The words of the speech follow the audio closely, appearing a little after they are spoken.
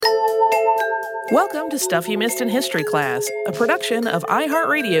Welcome to Stuff You Missed in History Class, a production of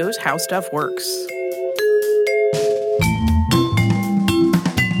iHeartRadio's How Stuff Works.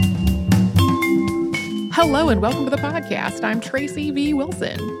 Hello and welcome to the podcast. I'm Tracy V.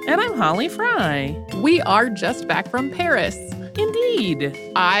 Wilson. And I'm Holly Fry. We are just back from Paris. Indeed.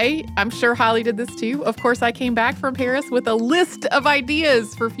 I'm sure Holly did this too. Of course, I came back from Paris with a list of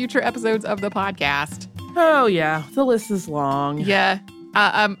ideas for future episodes of the podcast. Oh, yeah. The list is long. Yeah.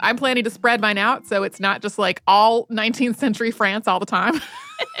 I'm planning to spread mine out so it's not just like all 19th century France all the time.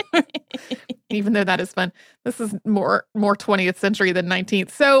 Even though that is fun. This is more 20th century than 19th.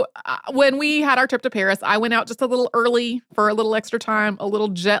 So when we had our trip to Paris, I went out just a little early for a little extra time, a little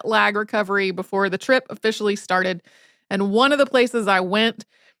jet lag recovery before the trip officially started. And one of the places I went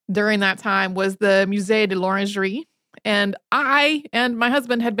during that time was the Musée de Laurencin. And I and my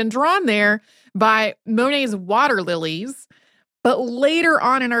husband had been drawn there by Monet's water lilies. But later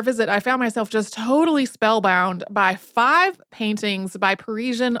on in our visit, I found myself just totally spellbound by 5 paintings by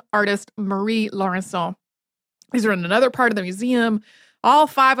Parisian artist Marie Laurencin. These are in another part of the museum. All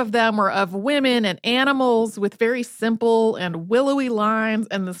 5 of them were of women and animals with very simple and willowy lines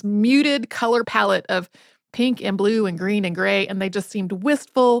and this muted color palette of pink and blue and green and gray. And they just seemed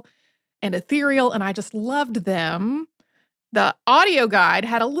wistful and ethereal, and I just loved them. The audio guide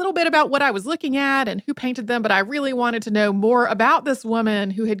had a little bit about what I was looking at and who painted them, but I really wanted to know more about this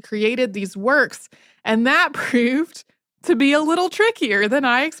woman who had created these works, and that proved to be a little trickier than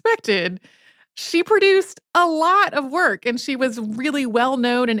I expected. She produced a lot of work, and she was really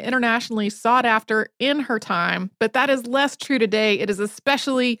well-known and internationally sought after in her time, but that is less true today. It is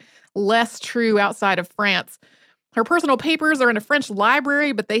especially less true outside of France. Her personal papers are in a French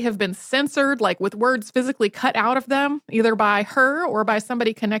library, but they have been censored, like with words physically cut out of them, either by her or by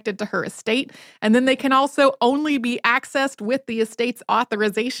somebody connected to her estate. And then they can also only be accessed with the estate's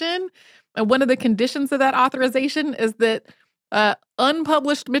authorization. And one of the conditions of that authorization is that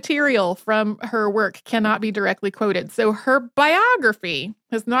unpublished material from her work cannot be directly quoted. So her biography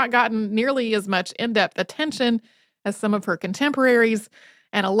has not gotten nearly as much in-depth attention as some of her contemporaries,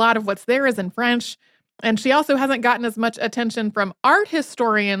 and a lot of what's there is in French. And she also hasn't gotten as much attention from art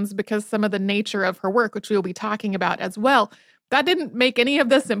historians because some of the nature of her work, which we'll be talking about as well, that didn't make any of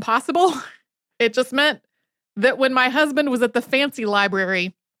this impossible. It just meant that when my husband was at the fancy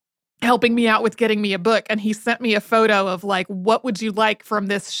library helping me out with getting me a book, and he sent me a photo of like, what would you like from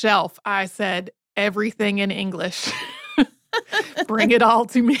this shelf? I said, everything in English. Bring it all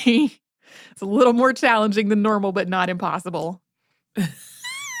to me. It's a little more challenging than normal, but not impossible.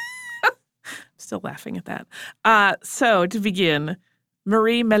 Still laughing at that. So to begin,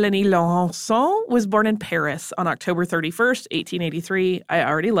 Marie-Mélanie Laurencin was born in Paris on October 31st, 1883. I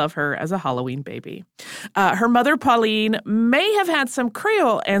already love her as a Halloween baby. Her mother, Pauline, may have had some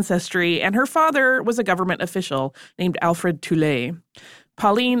Creole ancestry, and her father was a government official named Alfred Toulet.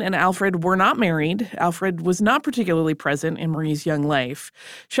 Pauline and Alfred were not married. Alfred was not particularly present in Marie's young life.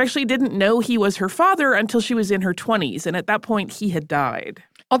 She actually didn't know he was her father until she was in her 20s, and at that point, he had died.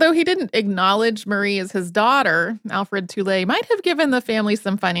 Although he didn't acknowledge Marie as his daughter, Alfred Toulet might have given the family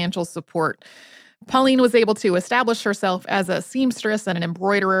some financial support. Pauline was able to establish herself as a seamstress and an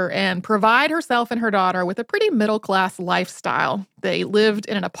embroiderer and provide herself and her daughter with a pretty middle-class lifestyle. They lived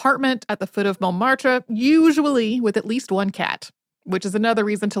in an apartment at the foot of Montmartre, usually with at least one cat, which is another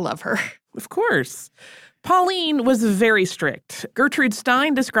reason to love her. Of course. Pauline was very strict. Gertrude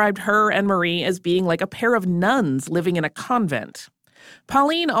Stein described her and Marie as being like a pair of nuns living in a convent.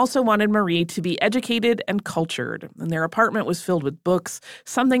 Pauline also wanted Marie to be educated and cultured, and their apartment was filled with books,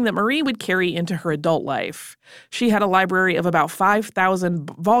 something that Marie would carry into her adult life. She had a library of about 5,000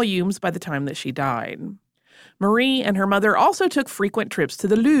 volumes by the time that she died. Marie and her mother also took frequent trips to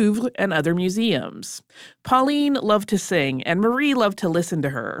the Louvre and other museums. Pauline loved to sing, and Marie loved to listen to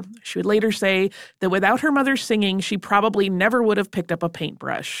her. She would later say that without her mother singing, she probably never would have picked up a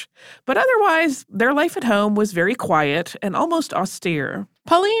paintbrush. But otherwise, their life at home was very quiet and almost austere.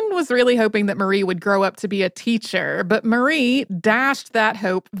 Pauline was really hoping that Marie would grow up to be a teacher, but Marie dashed that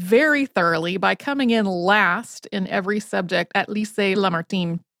hope very thoroughly by coming in last in every subject at Lycée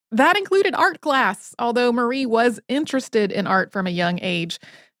Lamartine. That included art class, although Marie was interested in art from a young age.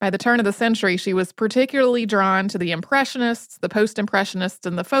 By the turn of the century, she was particularly drawn to the Impressionists, the Post-Impressionists,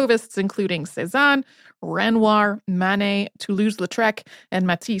 and the Fauvists, including Cézanne, Renoir, Manet, Toulouse-Lautrec, and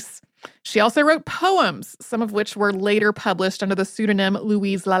Matisse. She also wrote poems, some of which were later published under the pseudonym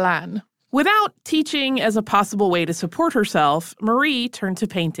Louise Lalande. Without teaching as a possible way to support herself, Marie turned to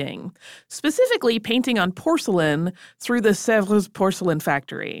painting, specifically painting on porcelain through the Sèvres porcelain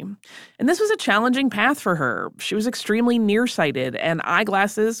factory. And this was a challenging path for her. She was extremely nearsighted, and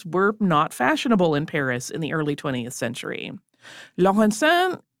eyeglasses were not fashionable in Paris in the early 20th century.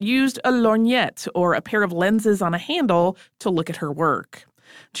 Laurencin used a lorgnette, or a pair of lenses on a handle, to look at her work.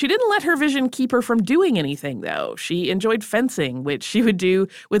 She didn't let her vision keep her from doing anything, though. She enjoyed fencing, which she would do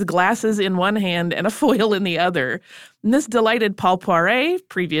with glasses in one hand and a foil in the other. And this delighted Paul Poiret,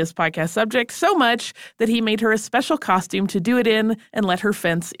 previous podcast subject, so much that he made her a special costume to do it in and let her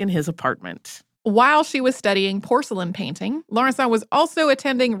fence in his apartment. While she was studying porcelain painting, Laurencin was also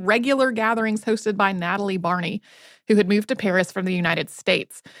attending regular gatherings hosted by Natalie Barney, who had moved to Paris from the United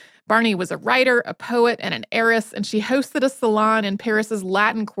States. Barney was a writer, a poet, and an heiress, and she hosted a salon in Paris's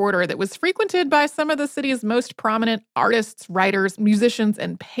Latin Quarter that was frequented by some of the city's most prominent artists, writers, musicians,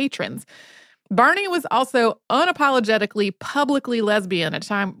 and patrons. Barney was also unapologetically, publicly lesbian at a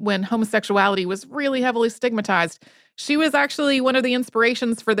time when homosexuality was really heavily stigmatized. She was actually one of the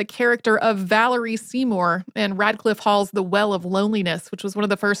inspirations for the character of Valerie Seymour in Radcliffe Hall's The Well of Loneliness, which was one of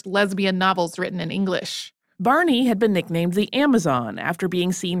the first lesbian novels written in English. Barney had been nicknamed the Amazon after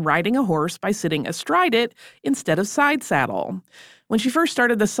being seen riding a horse by sitting astride it instead of side saddle. When she first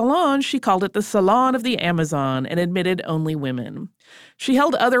started the salon, she called it the Salon of the Amazon and admitted only women. She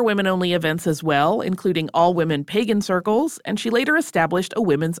held other women-only events as well, including all-women pagan circles, and she later established a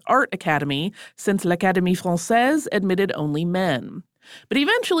women's art academy since l'Académie Française admitted only men. But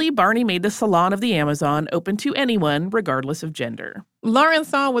eventually, Barney made the Salon of the Amazon open to anyone, regardless of gender.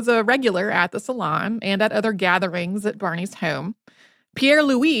 Laurencin was a regular at the salon and at other gatherings at Barney's home. Pierre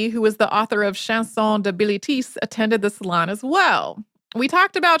Louis, who was the author of Chanson de Bilitis, attended the salon as well. We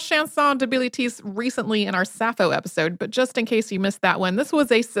talked about Chanson de Bilitis recently in our Sappho episode, but just in case you missed that one, this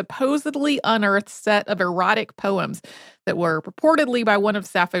was a supposedly unearthed set of erotic poems that were purportedly by one of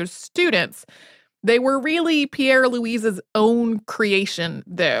Sappho's students. They were really Pierre Louis's own creation,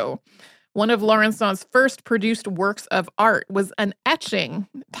 though. One of Laurencin's first produced works of art was an etching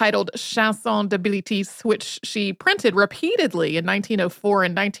titled Chanson de Bilitis, which she printed repeatedly in 1904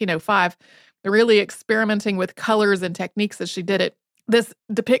 and 1905, really experimenting with colors and techniques as she did it. This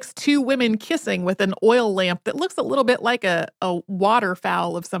depicts two women kissing with an oil lamp that looks a little bit like a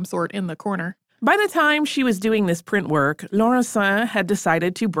waterfowl of some sort in the corner. By the time she was doing this print work, Laurencin had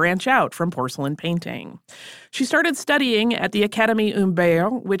decided to branch out from porcelain painting. She started studying at the Académie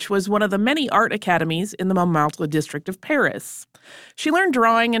Humbert, which was one of the many art academies in the Montmartre district of Paris. She learned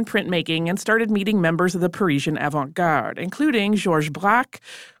drawing and printmaking and started meeting members of the Parisian Avante-garde, including Georges Braque,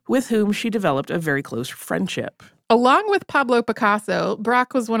 with whom she developed a very close friendship. Along with Pablo Picasso,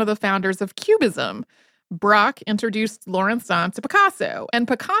 Braque was one of the founders of Cubism. Braque introduced Laurencin to Picasso, and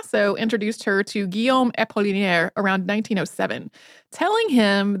Picasso introduced her to Guillaume Apollinaire around 1907, telling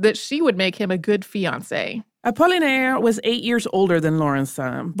him that she would make him a good fiancé. Apollinaire was 8 years older than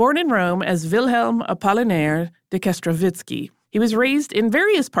Laurencin, born in Rome as Wilhelm Apollinaire de Castrovitzky. He was raised in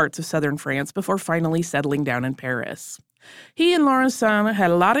various parts of southern France before finally settling down in Paris. He and Laurencin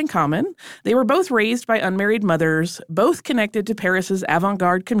had a lot in common. They were both raised by unmarried mothers, both connected to Paris's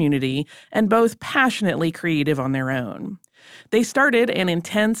avant-garde community, and both passionately creative on their own. They started an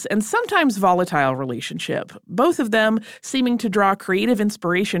intense and sometimes volatile relationship, both of them seeming to draw creative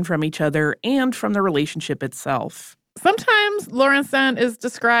inspiration from each other and from the relationship itself. Sometimes Laurencin is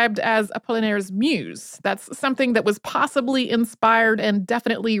described as Apollinaire's muse. That's something that was possibly inspired and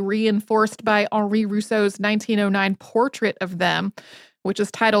definitely reinforced by Henri Rousseau's 1909 portrait of them, which is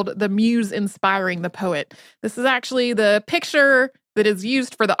titled The Muse Inspiring the Poet. This is actually the picture that is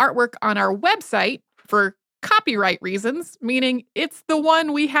used for the artwork on our website for copyright reasons, meaning it's the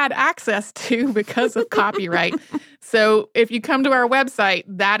one we had access to because of copyright. So if you come to our website,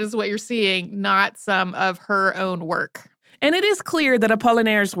 that is what you're seeing, not some of her own work. And it is clear that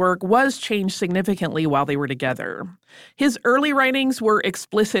Apollinaire's work was changed significantly while they were together. His early writings were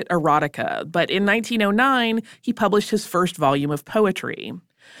explicit erotica, but in 1909, he published his first volume of poetry.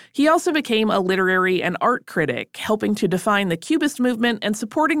 He also became a literary and art critic, helping to define the Cubist movement and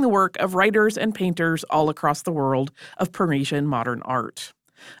supporting the work of writers and painters all across the world of Parisian modern art.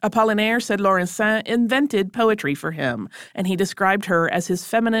 Apollinaire said Laurencin invented poetry for him, and he described her as his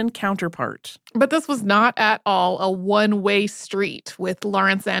feminine counterpart. But this was not at all a one-way street, with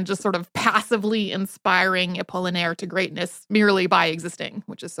Laurencin just sort of passively inspiring Apollinaire to greatness merely by existing,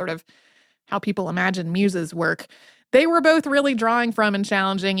 which is sort of how people imagine muses work. They were both really drawing from and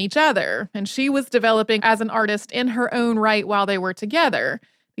challenging each other, and she was developing as an artist in her own right while they were together.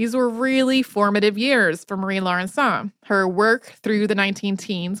 These were really formative years for Marie Laurencin. Her work through the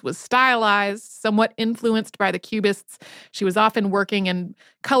 19-teens was stylized, somewhat influenced by the Cubists. She was often working in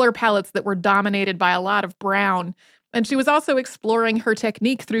color palettes that were dominated by a lot of brown. And she was also exploring her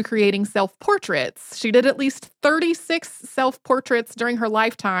technique through creating self-portraits. She did at least 36 self-portraits during her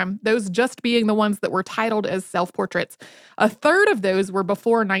lifetime, those just being the ones that were titled as self-portraits. A third of those were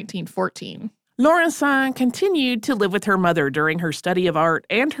before 1914. Laurencin continued to live with her mother during her study of art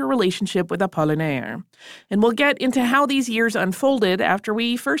and her relationship with Apollinaire. And we'll get into how these years unfolded after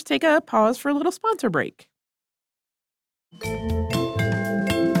we first take a pause for a little sponsor break.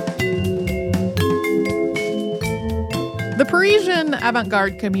 The Parisian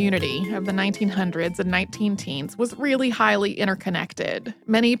avant-garde community of the 1900s and 19-teens was really highly interconnected.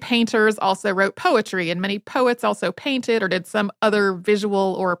 Many painters also wrote poetry, and many poets also painted or did some other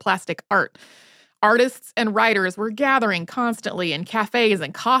visual or plastic art. Artists and writers were gathering constantly in cafes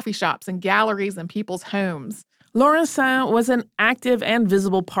and coffee shops and galleries and people's homes. Laurencin was an active and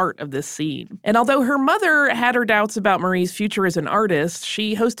visible part of this scene. And although her mother had her doubts about Marie's future as an artist,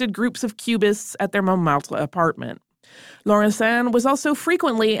 she hosted groups of Cubists at their Montmartre apartment. Laurencin was also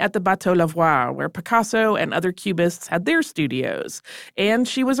frequently at the Bateau Lavoir, where Picasso and other Cubists had their studios, and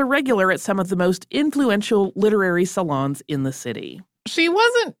she was a regular at some of the most influential literary salons in the city. She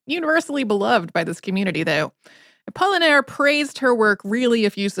wasn't universally beloved by this community, though. Apollinaire praised her work really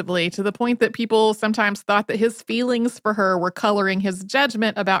effusively, to the point that people sometimes thought that his feelings for her were coloring his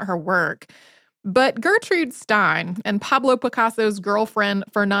judgment about her work. But Gertrude Stein and Pablo Picasso's girlfriend,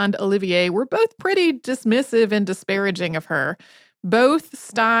 Fernande Olivier, were both pretty dismissive and disparaging of her. Both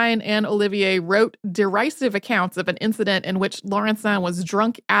Stein and Olivier wrote derisive accounts of an incident in which Laurencin was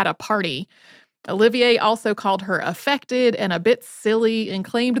drunk at a party. Olivier also called her affected and a bit silly and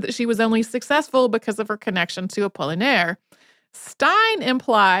claimed that she was only successful because of her connection to Apollinaire. Stein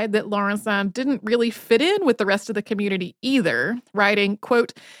implied that Laurencin didn't really fit in with the rest of the community either, writing,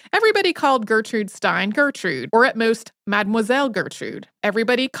 quote, "Everybody called Gertrude Stein Gertrude, or at most Mademoiselle Gertrude.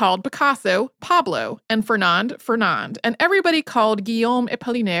 Everybody called Picasso Pablo, and Fernande Fernande, and everybody called Guillaume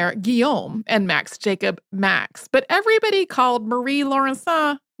Apollinaire Guillaume, and Max Jacob Max. But everybody called Marie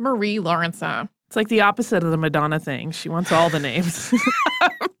Laurencin Marie Laurencin." It's like the opposite of the Madonna thing. She wants all the names.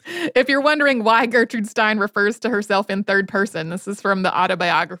 If you're wondering why Gertrude Stein refers to herself in third person, this is from the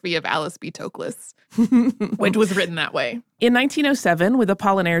autobiography of Alice B. Toklas, which was written that way. In 1907, with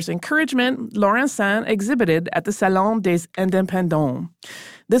Apollinaire's encouragement, Laurencin exhibited at the Salon des Indépendants.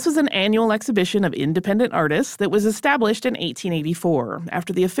 This was an annual exhibition of independent artists that was established in 1884,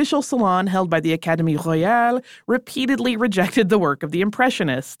 after the official salon held by the Académie Royale repeatedly rejected the work of the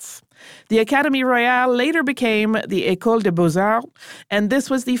Impressionists. The Académie Royale later became the École des Beaux-Arts, and this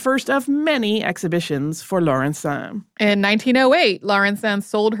was the first of many exhibitions for Laurencin. In 1908, Laurencin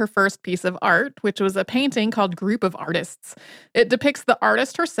sold her first piece of art, which was a painting called Group of Artists. It depicts the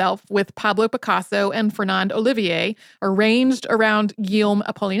artist herself with Pablo Picasso and Fernande Olivier arranged around Guillaume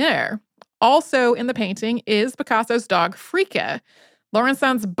Apollinaire. Also in the painting is Picasso's dog, Frika.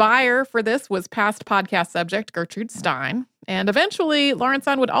 Laurencin's buyer for this was past podcast subject Gertrude Stein. And eventually,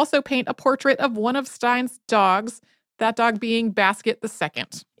 Laurencin would also paint a portrait of one of Stein's dogs, that dog being Basket II.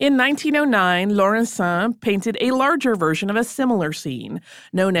 In 1909, Laurencin painted a larger version of a similar scene,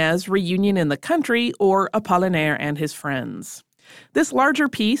 known as Reunion in the Country or Apollinaire and His Friends. This larger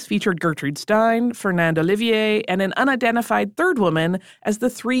piece featured Gertrude Stein, Fernande Olivier, and an unidentified third woman as the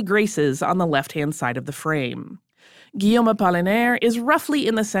three Graces on the left-hand side of the frame. Guillaume Apollinaire is roughly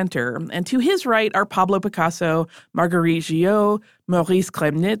in the center, and to his right are Pablo Picasso, Marguerite Gillot, Maurice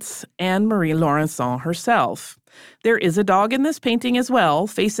Kremnitz, and Marie Laurencin herself. There is a dog in this painting as well,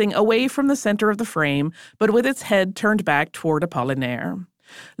 facing away from the center of the frame, but with its head turned back toward Apollinaire.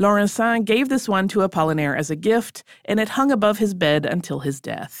 Laurencin gave this one to Apollinaire as a gift, and it hung above his bed until his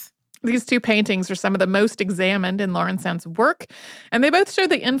death. These two paintings are some of the most examined in Laurencin's work, and they both show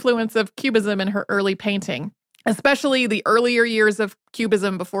the influence of Cubism in her early painting, especially the earlier years of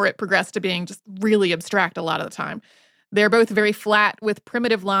Cubism before it progressed to being just really abstract a lot of the time. They're both very flat with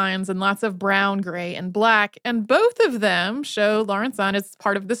primitive lines and lots of brown, gray, and black, and both of them show Laurencin as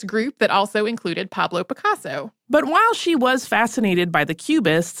part of this group that also included Pablo Picasso. But while she was fascinated by the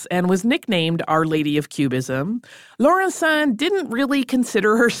Cubists and was nicknamed Our Lady of Cubism, Laurencin didn't really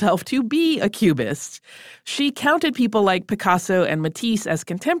consider herself to be a Cubist. She counted people like Picasso and Matisse as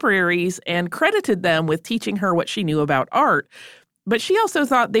contemporaries and credited them with teaching her what she knew about art, but she also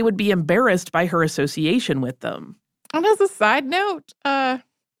thought they would be embarrassed by her association with them. And as a side note,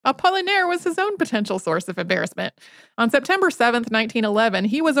 Apollinaire was his own potential source of embarrassment. On September 7th, 1911,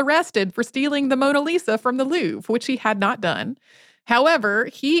 he was arrested for stealing the Mona Lisa from the Louvre, which he had not done. However,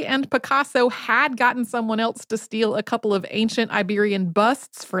 he and Picasso had gotten someone else to steal a couple of ancient Iberian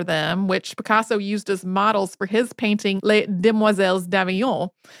busts for them, which Picasso used as models for his painting Les Demoiselles d'Avignon.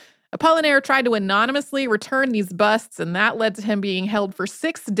 Apollinaire tried to anonymously return these busts, and that led to him being held for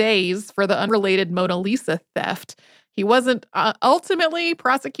 6 days for the unrelated Mona Lisa theft. He wasn't ultimately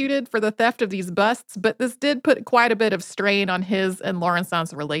prosecuted for the theft of these busts, but this did put quite a bit of strain on his and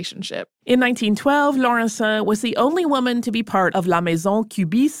Laurencin's relationship. In 1912, Laurencin was the only woman to be part of La Maison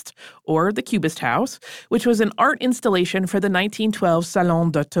Cubiste, or the Cubist House, which was an art installation for the 1912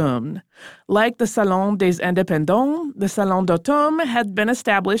 Salon d'Automne. Like the Salon des Indépendants, the Salon d'Automne had been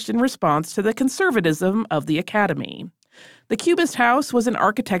established in response to the conservatism of the Academy. The Cubist House was an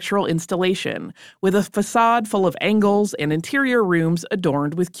architectural installation with a facade full of angles and interior rooms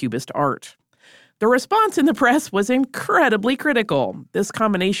adorned with Cubist art. The response in the press was incredibly critical. This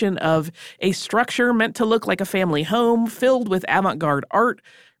combination of a structure meant to look like a family home filled with avant-garde art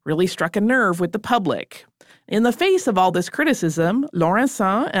really struck a nerve with the public. In the face of all this criticism,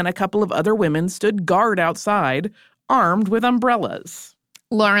 Laurencin and a couple of other women stood guard outside, armed with umbrellas.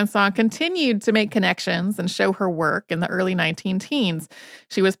 Laurencin continued to make connections and show her work in the early 19-teens.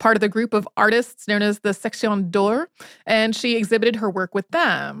 She was part of the group of artists known as the Section d'Or, and she exhibited her work with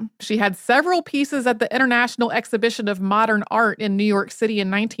them. She had several pieces at the International Exhibition of Modern Art in New York City in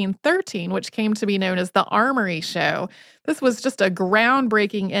 1913, which came to be known as the Armory Show. This was just a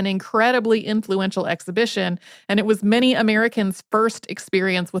groundbreaking and incredibly influential exhibition, and it was many Americans' first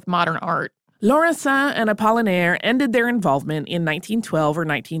experience with modern art. Laurencin and Apollinaire ended their involvement in 1912 or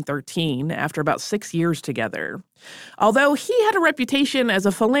 1913 after about 6 years together. Although he had a reputation as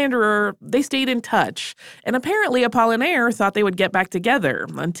a philanderer, they stayed in touch, and apparently Apollinaire thought they would get back together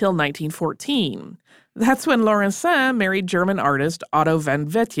until 1914. That's when Laurencin married German artist Otto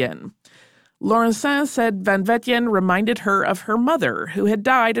van Wetjen. Laurencin said Van Wetjen reminded her of her mother, who had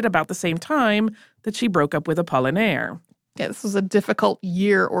died at about the same time that she broke up with Apollinaire. Yeah, this was a difficult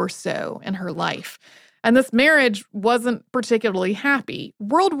year or so in her life. And this marriage wasn't particularly happy.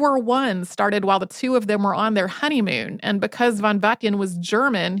 World War I started while the two of them were on their honeymoon. And because Van Wetjen was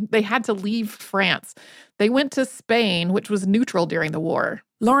German, they had to leave France. They went to Spain, which was neutral during the war.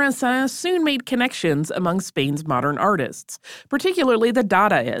 Laurencin soon made connections among Spain's modern artists, particularly the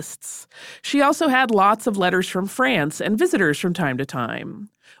Dadaists. She also had lots of letters from France and visitors from time to time.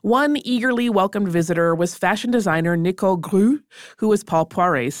 One eagerly welcomed visitor was fashion designer Nicole Grue, who was Paul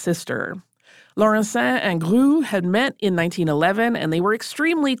Poiret's sister. Laurencin and Grue had met in 1911, and they were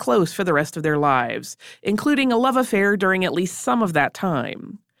extremely close for the rest of their lives, including a love affair during at least some of that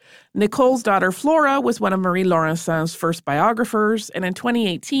time. Nicole's daughter Flora was one of Marie Laurencin's first biographers, and in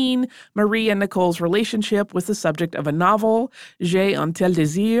 2018, Marie and Nicole's relationship was the subject of a novel, J'ai un tel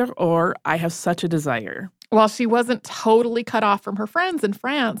désir, or I Have Such a Desire. While she wasn't totally cut off from her friends in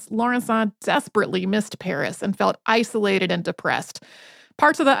France, Laurencin desperately missed Paris and felt isolated and depressed.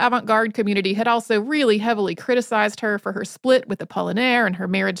 Parts of the avant-garde community had also really heavily criticized her for her split with Apollinaire and her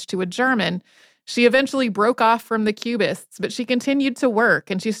marriage to a German. She eventually broke off from the Cubists, but she continued to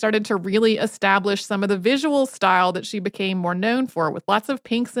work, and she started to really establish some of the visual style that she became more known for, with lots of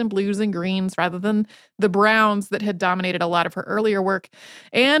pinks and blues and greens rather than the browns that had dominated a lot of her earlier work,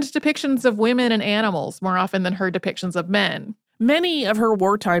 and depictions of women and animals more often than her depictions of men. Many of her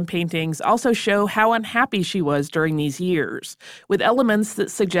wartime paintings also show how unhappy she was during these years, with elements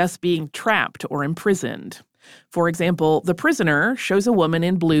that suggest being trapped or imprisoned. For example, The Prisoner shows a woman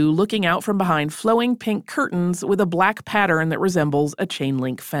in blue looking out from behind flowing pink curtains with a black pattern that resembles a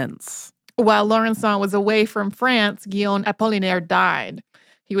chain-link fence. While Laurencin was away from France, Guillaume Apollinaire died.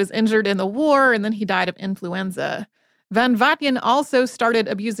 He was injured in the war, and then he died of influenza. Van Wetjen also started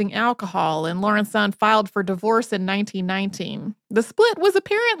abusing alcohol, and Laurencin filed for divorce in 1919. The split was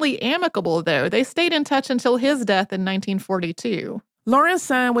apparently amicable, though. They stayed in touch until his death in 1942.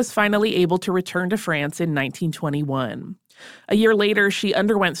 Laurencin was finally able to return to France in 1921. A year later, she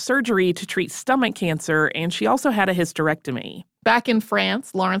underwent surgery to treat stomach cancer, and she also had a hysterectomy. Back in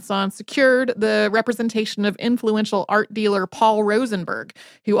France, Laurencin secured the representation of influential art dealer Paul Rosenberg,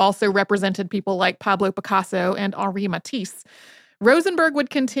 who also represented people like Pablo Picasso and Henri Matisse. Rosenberg would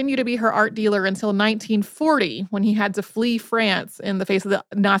continue to be her art dealer until 1940, when he had to flee France in the face of the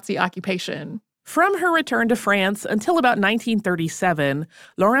Nazi occupation. From her return to France until about 1937,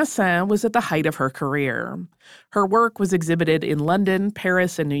 Laurencin was at the height of her career. Her work was exhibited in London,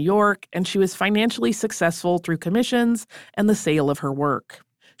 Paris, and New York, and she was financially successful through commissions and the sale of her work.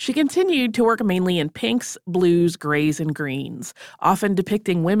 She continued to work mainly in pinks, blues, grays, and greens, often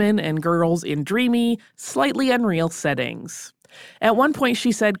depicting women and girls in dreamy, slightly unreal settings. At one point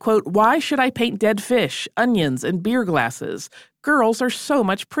she said, quote, "Why should I paint dead fish, onions, and beer glasses? Girls are so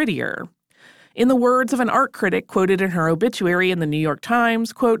much prettier. In the words of an art critic quoted in her obituary in the New York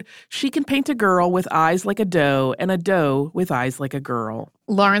Times, quote, "She can paint a girl with eyes like a doe and a doe with eyes like a girl."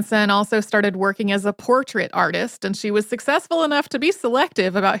 Laurencin also started working as a portrait artist, and she was successful enough to be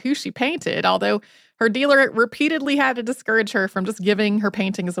selective about who she painted, although her dealer repeatedly had to discourage her from just giving her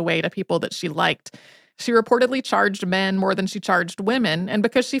paintings away to people that she liked. She reportedly charged men more than she charged women, and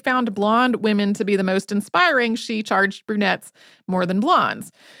because she found blonde women to be the most inspiring, she charged brunettes more than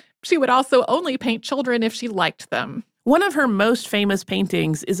blondes. She would also only paint children if she liked them. One of her most famous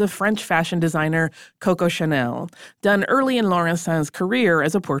paintings is of French fashion designer Coco Chanel, done early in Laurencin's career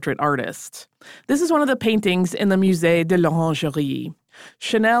as a portrait artist. This is one of the paintings in the Musée de l'Orangerie.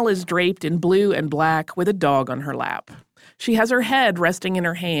 Chanel is draped in blue and black with a dog on her lap. She has her head resting in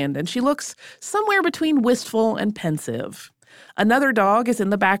her hand, and she looks somewhere between wistful and pensive. Another dog is in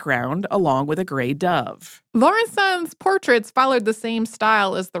the background, along with a gray dove. Laurencin's portraits followed the same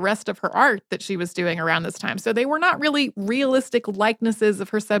style as the rest of her art that she was doing around this time, so they were not really realistic likenesses of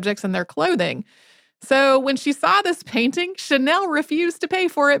her subjects and their clothing. So when she saw this painting, Chanel refused to pay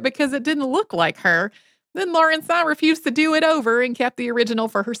for it because it didn't look like her. Then Laurencin refused to do it over and kept the original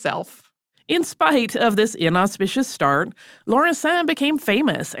for herself. In spite of this inauspicious start, Laurencin became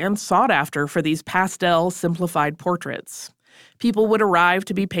famous and sought after for these pastel, simplified portraits. People would arrive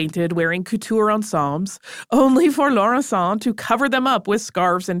to be painted wearing couture ensembles, only for Laurencin to cover them up with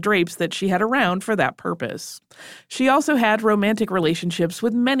scarves and drapes that she had around for that purpose. She also had romantic relationships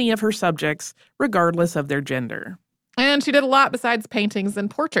with many of her subjects, regardless of their gender. And she did a lot besides paintings and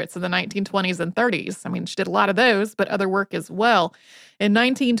portraits in the 1920s and 30s. I mean, she did a lot of those, but other work as well. In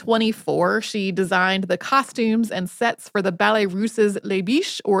 1924, she designed the costumes and sets for the Ballet Russ's Les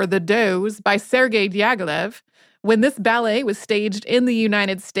Biches, or The Does, by Sergei Diaghilev. When this ballet was staged in the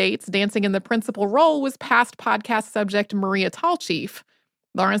United States, dancing in the principal role was past podcast subject Maria Tallchief.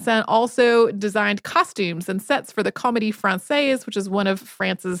 Laurencin also designed costumes and sets for the Comédie Française, which is one of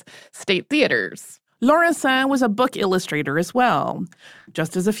France's state theaters. Laurencin was a book illustrator as well.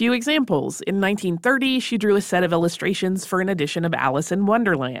 Just as a few examples, in 1930, she drew a set of illustrations for an edition of Alice in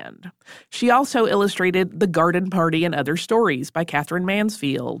Wonderland. She also illustrated The Garden Party and Other Stories by Catherine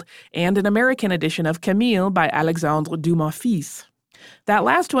Mansfield, and an American edition of Camille by Alexandre Dumas fils. That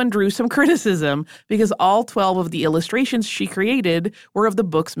last one drew some criticism because all 12 of the illustrations she created were of the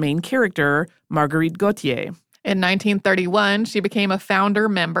book's main character, Marguerite Gautier. In 1931, she became a founder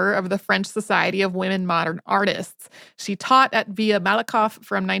member of the French Society of Women Modern Artists. She taught at Villa Malakoff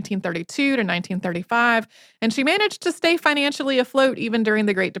from 1932 to 1935, and she managed to stay financially afloat even during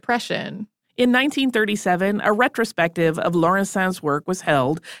the Great Depression. In 1937, a retrospective of Laurencin's work was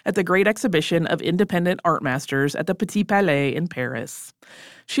held at the Great Exhibition of Independent Art Masters at the Petit Palais in Paris.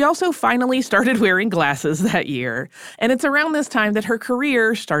 She also finally started wearing glasses that year, and it's around this time that her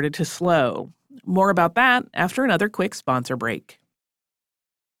career started to slow. More about that after another quick sponsor break.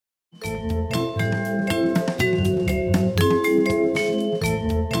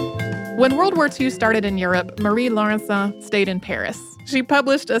 When World War II started in Europe, Marie Laurencin stayed in Paris. She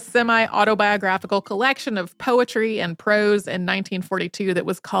published a semi-autobiographical collection of poetry and prose in 1942 that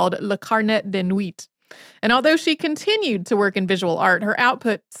was called Le Carnet des Nuits. And although she continued to work in visual art, her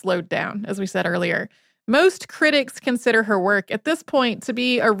output slowed down, as we said earlier. Most critics consider her work at this point to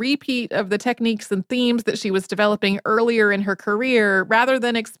be a repeat of the techniques and themes that she was developing earlier in her career, rather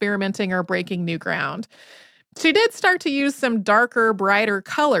than experimenting or breaking new ground. She did start to use some darker, brighter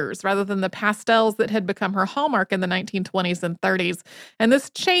colors rather than the pastels that had become her hallmark in the 1920s and 30s, and this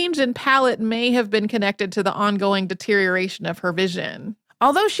change in palette may have been connected to the ongoing deterioration of her vision.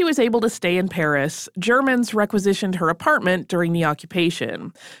 Although she was able to stay in Paris, Germans requisitioned her apartment during the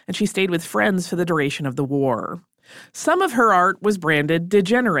occupation, and she stayed with friends for the duration of the war. Some of her art was branded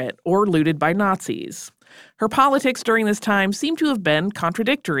degenerate or looted by Nazis. Her politics during this time seem to have been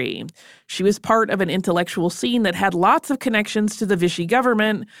contradictory. She was part of an intellectual scene that had lots of connections to the Vichy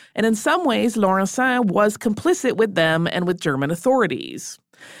government, and in some ways, Laurencin was complicit with them and with German authorities.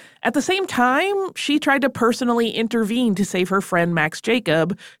 At the same time, she tried to personally intervene to save her friend Max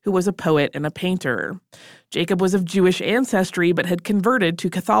Jacob, who was a poet and a painter. Jacob was of Jewish ancestry but had converted to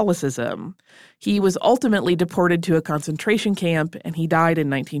Catholicism. He was ultimately deported to a concentration camp, and he died in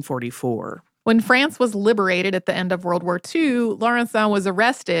 1944. When France was liberated at the end of World War II, Laurencin was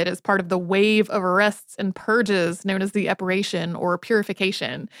arrested as part of the wave of arrests and purges known as the Epuration or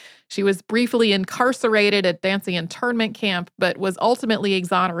Purification. She was briefly incarcerated at Dancy internment camp, but was ultimately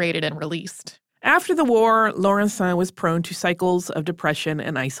exonerated and released. After the war, Laurencin was prone to cycles of depression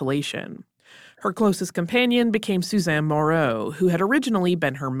and isolation. Her closest companion became Suzanne Moreau, who had originally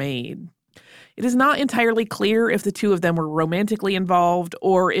been her maid. It is not entirely clear if the two of them were romantically involved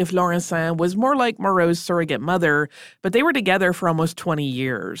or if Laurencin was more like Moreau's surrogate mother, but they were together for almost 20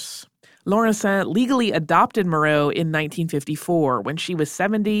 years. Laurencin legally adopted Moreau in 1954 when she was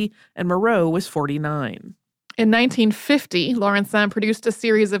 70 and Moreau was 49. In 1950, Laurencin produced a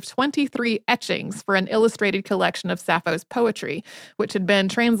series of 23 etchings for an illustrated collection of Sappho's poetry, which had been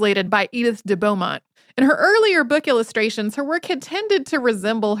translated by Edith de Beaumont. In her earlier book illustrations, her work had tended to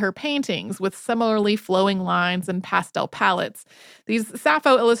resemble her paintings, with similarly flowing lines and pastel palettes. These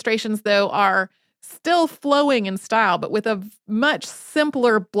Sappho illustrations, though, are still flowing in style, but with a much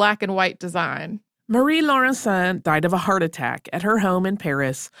simpler black and white design. Marie Laurencin died of a heart attack at her home in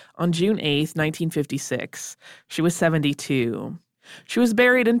Paris on June 8, 1956. She was 72. She was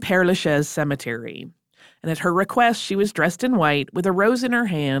buried in Père Lachaise Cemetery. And at her request, she was dressed in white with a rose in her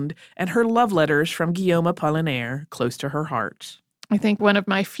hand and her love letters from Guillaume Apollinaire close to her heart. I think one of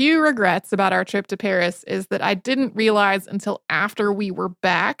my few regrets about our trip to Paris is that I didn't realize until after we were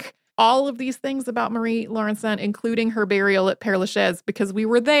back all of these things about Marie Laurencin, including her burial at Père Lachaise, because we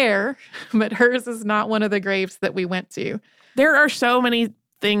were there, but hers is not one of the graves that we went to. There are so many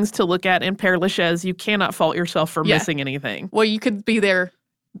things to look at in Père Lachaise. You cannot fault yourself for missing anything. Well, you could be there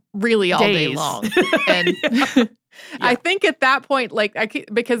really all day long. And I think at that point,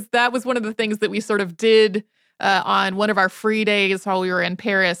 because that was one of the things that we sort of did on one of our free days while we were in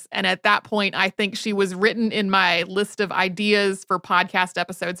Paris. And at that point, I think she was written in my list of ideas for podcast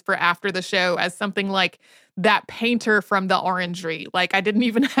episodes for after the show as something like that painter from the Orangery. Like, I didn't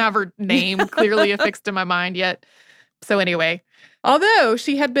even have her name clearly affixed in my mind yet. So anyway, although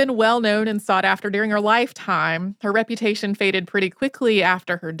she had been well known and sought after during her lifetime, her reputation faded pretty quickly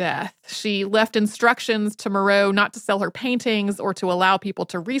after her death. She left instructions to Moreau not to sell her paintings or to allow people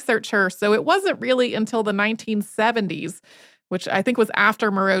to research her, so it wasn't really until the 1970s, which I think was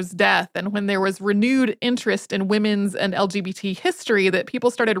after Moreau's death, and when there was renewed interest in women's and LGBT history, that people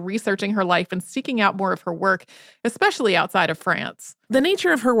started researching her life and seeking out more of her work, especially outside of France. The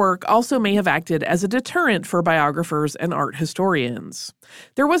nature of her work also may have acted as a deterrent for biographers and art historians.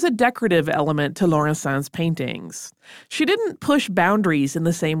 There was a decorative element to Laurencin's paintings. She didn't push boundaries in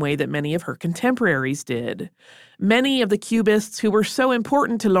the same way that many of her contemporaries did. Many of the Cubists who were so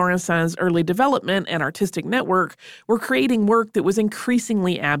important to Laurencin's early development and artistic network were creating work that was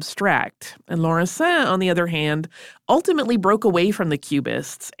increasingly abstract. And Laurencin, on the other hand, ultimately broke away from the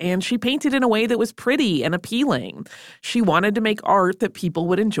Cubists, and she painted in a way that was pretty and appealing. She wanted to make art that people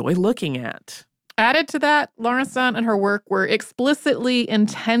would enjoy looking at. Added to that, Laurencin and her work were explicitly,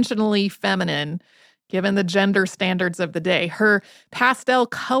 intentionally feminine, given the gender standards of the day. Her pastel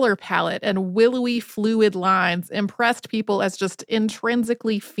color palette and willowy fluid lines impressed people as just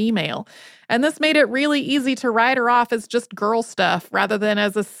intrinsically female. And this made it really easy to write her off as just girl stuff rather than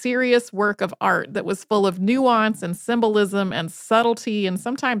as a serious work of art that was full of nuance and symbolism and subtlety and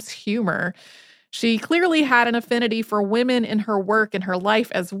sometimes humor. She clearly had an affinity for women in her work and her life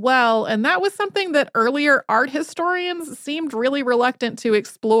as well, and that was something that earlier art historians seemed really reluctant to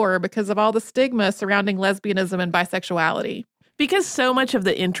explore because of all the stigma surrounding lesbianism and bisexuality. Because so much of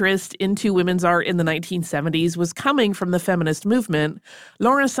the interest into women's art in the 1970s was coming from the feminist movement,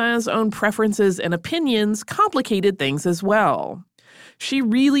 Laurencin's own preferences and opinions complicated things as well. She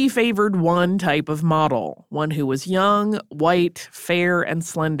really favored one type of model, one who was young, white, fair, and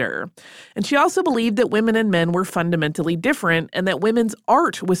slender. And she also believed that women and men were fundamentally different and that women's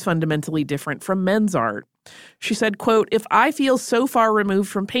art was fundamentally different from men's art. She said, quote, "If I feel so far removed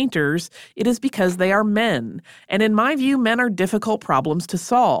from painters, it is because they are men. And in my view, men are difficult problems to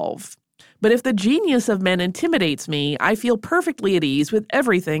solve. But if the genius of men intimidates me, I feel perfectly at ease with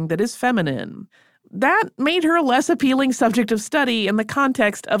everything that is feminine." That made her a less appealing subject of study in the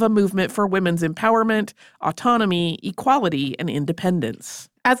context of a movement for women's empowerment, autonomy, equality, and independence.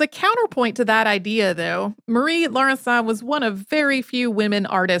 As a counterpoint to that idea, though, Marie Laurencin was one of very few women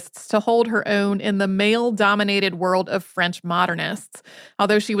artists to hold her own in the male-dominated world of French modernists.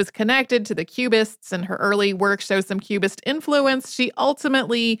 Although she was connected to the Cubists and her early work shows some Cubist influence, she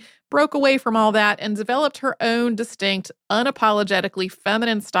ultimately broke away from all that and developed her own distinct, unapologetically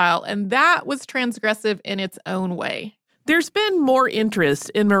feminine style, and that was transgressive in its own way. There's been more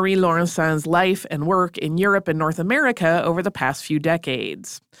interest in Marie Laurencin's life and work in Europe and North America over the past few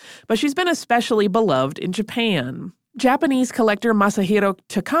decades. But she's been especially beloved in Japan. Japanese collector Masahiro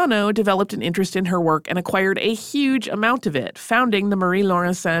Takano developed an interest in her work and acquired a huge amount of it, founding the Marie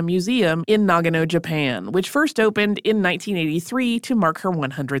Laurencin Museum in Nagano, Japan, which first opened in 1983 to mark her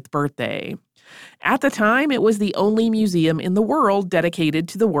 100th birthday. At the time, it was the only museum in the world dedicated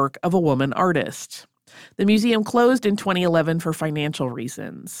to the work of a woman artist. The museum closed in 2011 for financial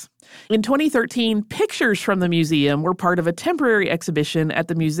reasons. In 2013, pictures from the museum were part of a temporary exhibition at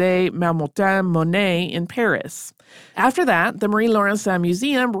the Musée Marmottan Monet in Paris. After that, the Marie Laurencin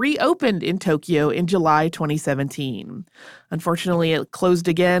Museum reopened in Tokyo in July 2017. Unfortunately, it closed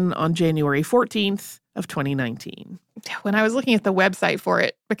again on January 14th of 2019. When I was looking at the website for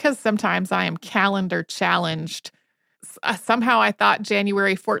it, because sometimes I am calendar challenged, somehow I thought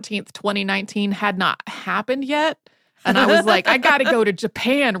January 14th, 2019 had not happened yet. And I was like, I got to go to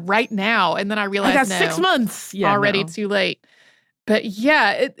Japan right now. And then I realized, I got 6 months. Yeah, already too late. But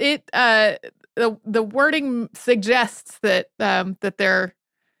yeah, the wording suggests that that there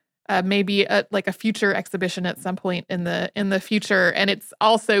may be a future exhibition at some point in the future. And it's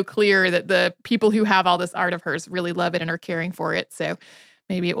also clear that the people who have all this art of hers really love it and are caring for it. So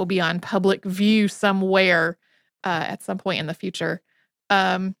maybe it will be on public view somewhere at some point in the future.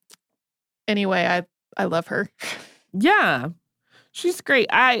 Anyway, I love her. Yeah, she's great.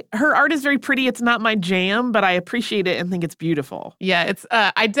 Her art is very pretty. It's not my jam, but I appreciate it and think it's beautiful. Yeah, it's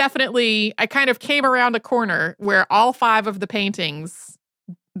I kind of came around a corner where all 5 of the paintings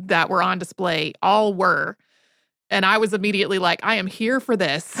that were on display all were. And I was immediately like, I am here for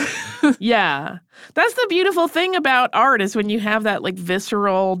this. Yeah. That's the beautiful thing about art is when you have that like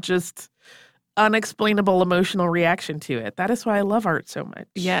visceral, just unexplainable emotional reaction to it. That is why I love art so much.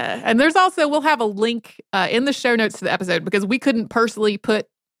 Yeah. And there's also, we'll have a link in the show notes to the episode because we couldn't personally put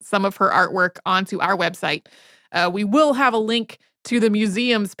some of her artwork onto our website. We will have a link to the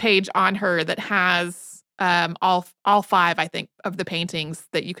museum's page on her that has all 5, I think, of the paintings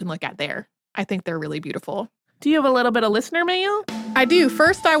that you can look at there. I think they're really beautiful. Do you have a little bit of listener mail? I do.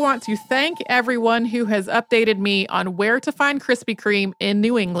 First, I want to thank everyone who has updated me on where to find Krispy Kreme in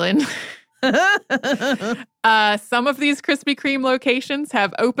New England. Some of these Krispy Kreme locations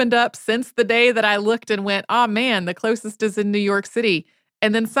have opened up since the day that I looked and went, oh man, the closest is in New York City.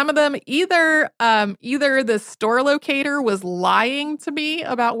 And then some of them, either the store locator was lying to me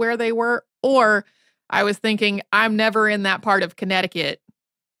about where they were, or I was thinking, I'm never in that part of Connecticut.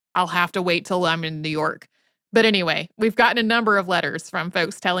 I'll have to wait till I'm in New York. But anyway, we've gotten a number of letters from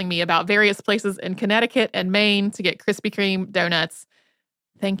folks telling me about various places in Connecticut and Maine to get Krispy Kreme donuts.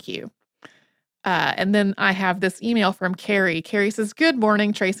 Thank you. And then I have this email from Carrie. Carrie says, good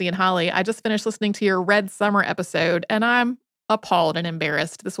morning, Tracy and Holly. I just finished listening to your Red Summer episode, and I'm appalled and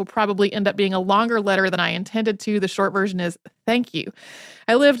embarrassed. This will probably end up being a longer letter than I intended to. The short version is, thank you.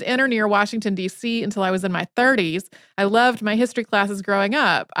 I lived in or near Washington, D.C. until I was in my 30s. I loved my history classes growing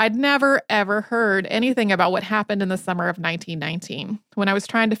up. I'd never, ever heard anything about what happened in the summer of 1919. When I was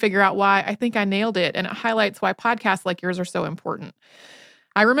trying to figure out why, I think I nailed it, and it highlights why podcasts like yours are so important.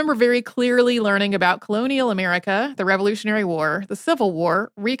 I remember very clearly learning about colonial America, the Revolutionary War, the Civil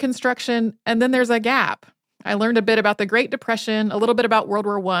War, Reconstruction, and then there's a gap. I learned a bit about the Great Depression, a little bit about World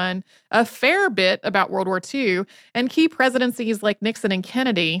War I, a fair bit about World War II, and key presidencies like Nixon and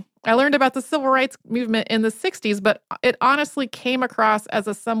Kennedy. I learned about the civil rights movement in the 60s, but it honestly came across as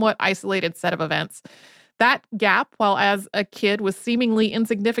a somewhat isolated set of events. That gap, while as a kid was seemingly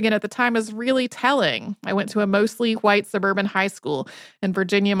insignificant at the time, is really telling. I went to a mostly white suburban high school. In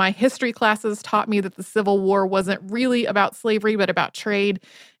Virginia, my history classes taught me that the Civil War wasn't really about slavery, but about trade.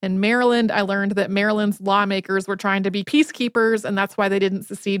 In Maryland, I learned that Maryland's lawmakers were trying to be peacekeepers, and that's why they didn't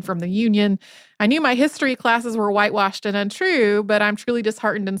secede from the Union. I knew my history classes were whitewashed and untrue, but I'm truly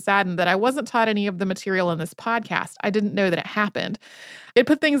disheartened and saddened that I wasn't taught any of the material in this podcast. I didn't know that it happened. It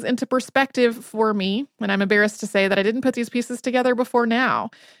put things into perspective for me, and I'm embarrassed to say that I didn't put these pieces together before now.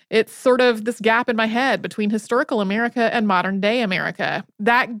 It's sort of this gap in my head between historical America and modern day America.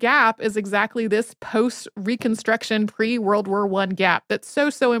 That gap is exactly this post-Reconstruction, pre-World War I gap that's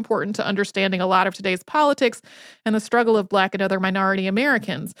so important to understanding a lot of today's politics and the struggle of Black and other minority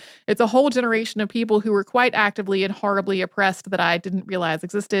Americans. It's a whole generation of people who were quite actively and horribly oppressed that I didn't realize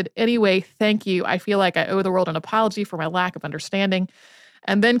existed. Anyway, thank you. I feel like I owe the world an apology for my lack of understanding.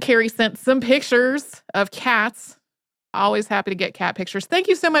 And then Carrie sent some pictures of cats. Always happy to get cat pictures. Thank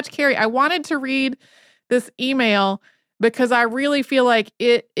you so much, Carrie. I wanted to read this email because I really feel like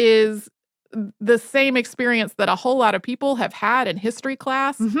it is the same experience that a whole lot of people have had in history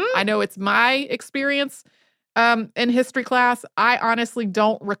class. Mm-hmm. I know it's my experience in history class. I honestly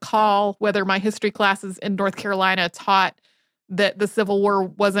don't recall whether my history classes in North Carolina taught that the Civil War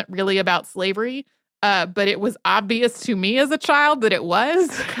wasn't really about slavery. But it was obvious to me as a child that it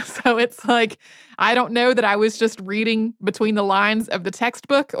was. So it's like, I don't know that I was just reading between the lines of the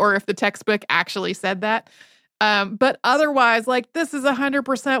textbook or if the textbook actually said that. But otherwise, like, this is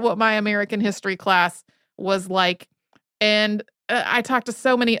 100% what my American history class was like. And I talked to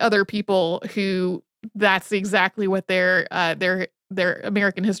so many other people who that's exactly what their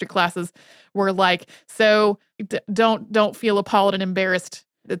American history classes were like. So don't feel appalled and embarrassed.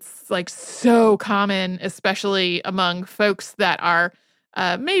 It's like so common, especially among folks that are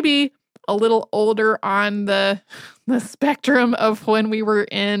maybe a little older on the spectrum of when we were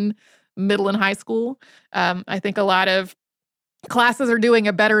in middle and high school. I think a lot of classes are doing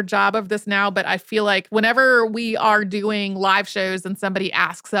a better job of this now, but I feel like whenever we are doing live shows and somebody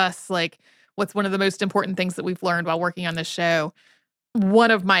asks us, like, what's one of the most important things that we've learned while working on this show, one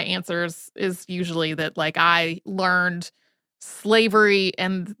of my answers is usually that, like, I learned slavery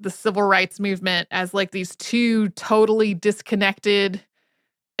and the civil rights movement as like these two totally disconnected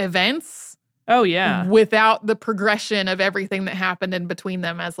events. Oh, yeah. Without the progression of everything that happened in between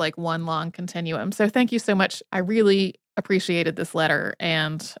them as like one long continuum. So thank you so much. I really appreciated this letter.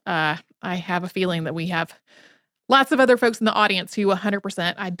 And I have a feeling that we have lots of other folks in the audience who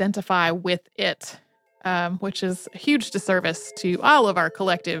 100% identify with it, which is a huge disservice to all of our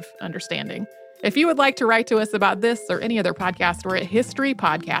collective understanding. If you would like to write to us about this or any other podcast, we're at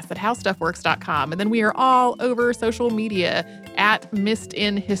historypodcast@howstuffworks.com. And then we are all over social media at Missed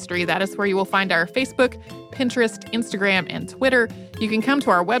in History. That is where you will find our Facebook, Pinterest, Instagram, and Twitter. You can come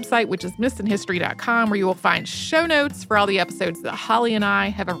to our website, which is missedinhistory.com, where you will find show notes for all the episodes that Holly and I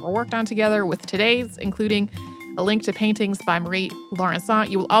have ever worked on together, with today's, including a link to paintings by Marie Laurencin.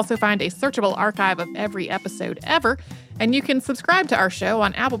 You will also find a searchable archive of every episode ever. And you can subscribe to our show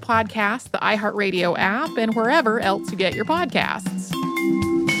on Apple Podcasts, the iHeartRadio app, and wherever else you get your podcasts.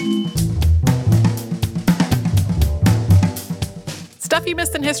 Stuff You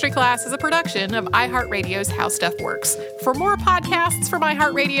Missed in History Class is a production of iHeartRadio's How Stuff Works. For more podcasts from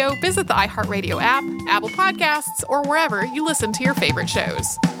iHeartRadio, visit the iHeartRadio app, Apple Podcasts, or wherever you listen to your favorite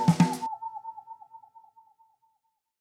shows.